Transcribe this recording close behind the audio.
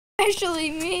Especially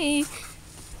me.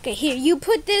 Okay, here, you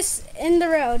put this in the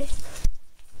road.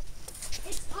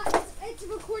 It's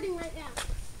recording right now.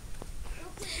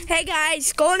 Hey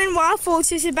guys, Golden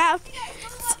Waffles is about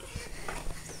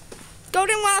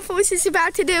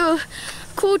to do a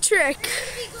cool trick.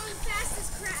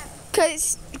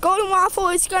 Because Golden Waffle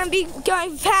is going to be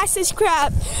going fast as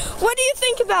crap. What do you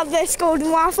think about this,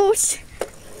 Golden Waffles?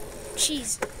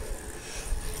 Cheese.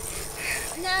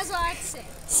 And that's all I have to say.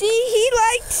 See, he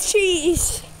likes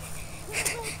cheese.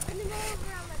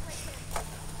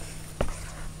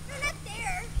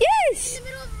 Yes. In the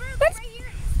middle of the road, Let's, right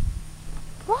here.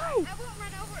 why? I won't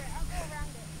run over it. I'll go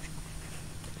around it.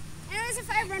 And if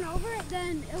I run over it,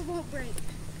 then it won't break.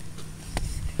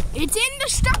 It's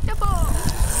indestructible.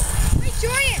 Wait,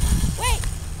 Jordan. Wait.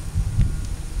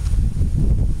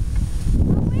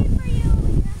 I'll wait for you over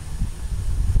here.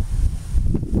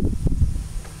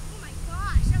 Oh my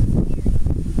gosh, that was weird.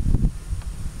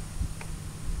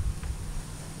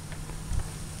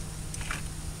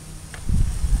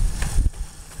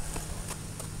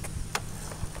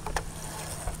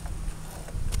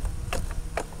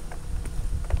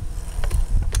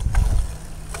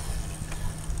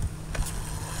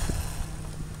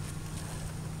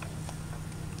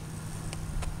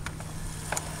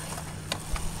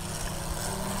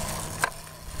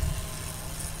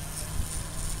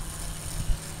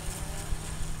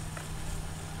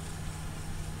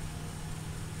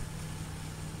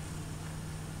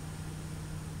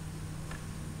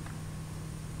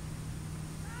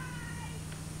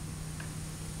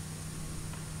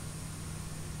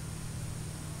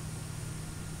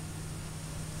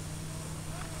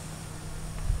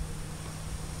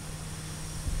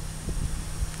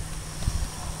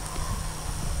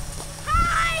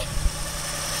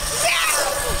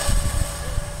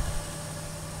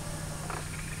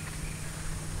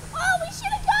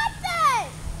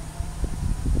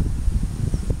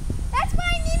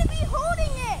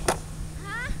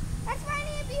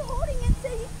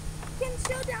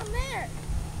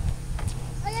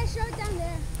 Show it down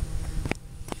there.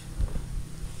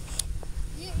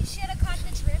 You should have caught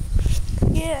the drift.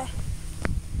 Yeah.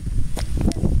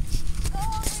 Go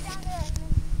all the way down there and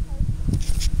then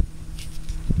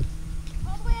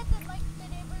all the way at the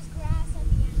neighbor's grass at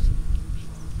the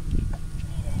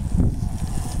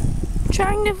end.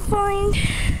 Trying to find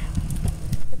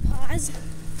The pause.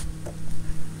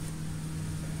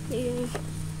 Yeah.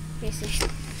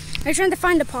 Are you trying to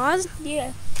find the pause?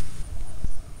 Yeah.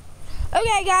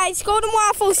 Okay, guys, Golden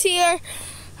Waffles here.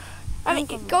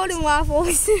 Golden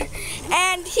Waffles.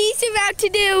 And he's about to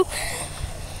do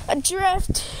a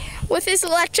drift with his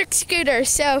electric scooter.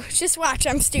 So just watch,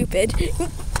 I'm stupid.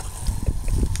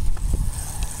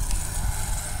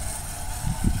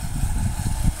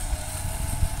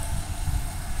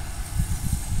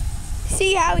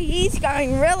 See how he's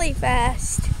going really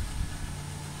fast.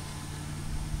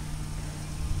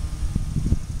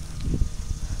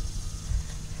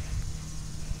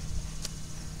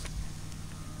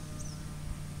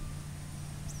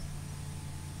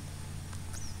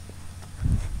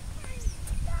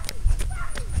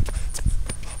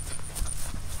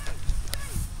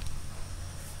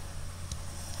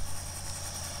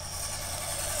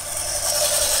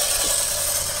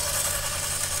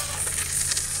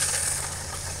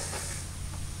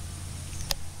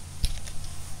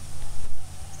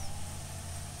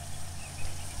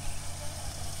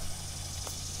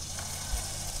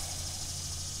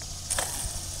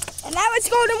 And that was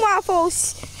Golden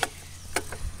Waffles.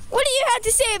 What do you have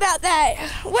to say about that?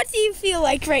 What do you feel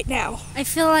like right now? I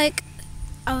feel like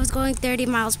I was going 30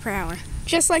 miles per hour.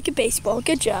 Just like a baseball.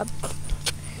 Good job.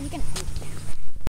 You can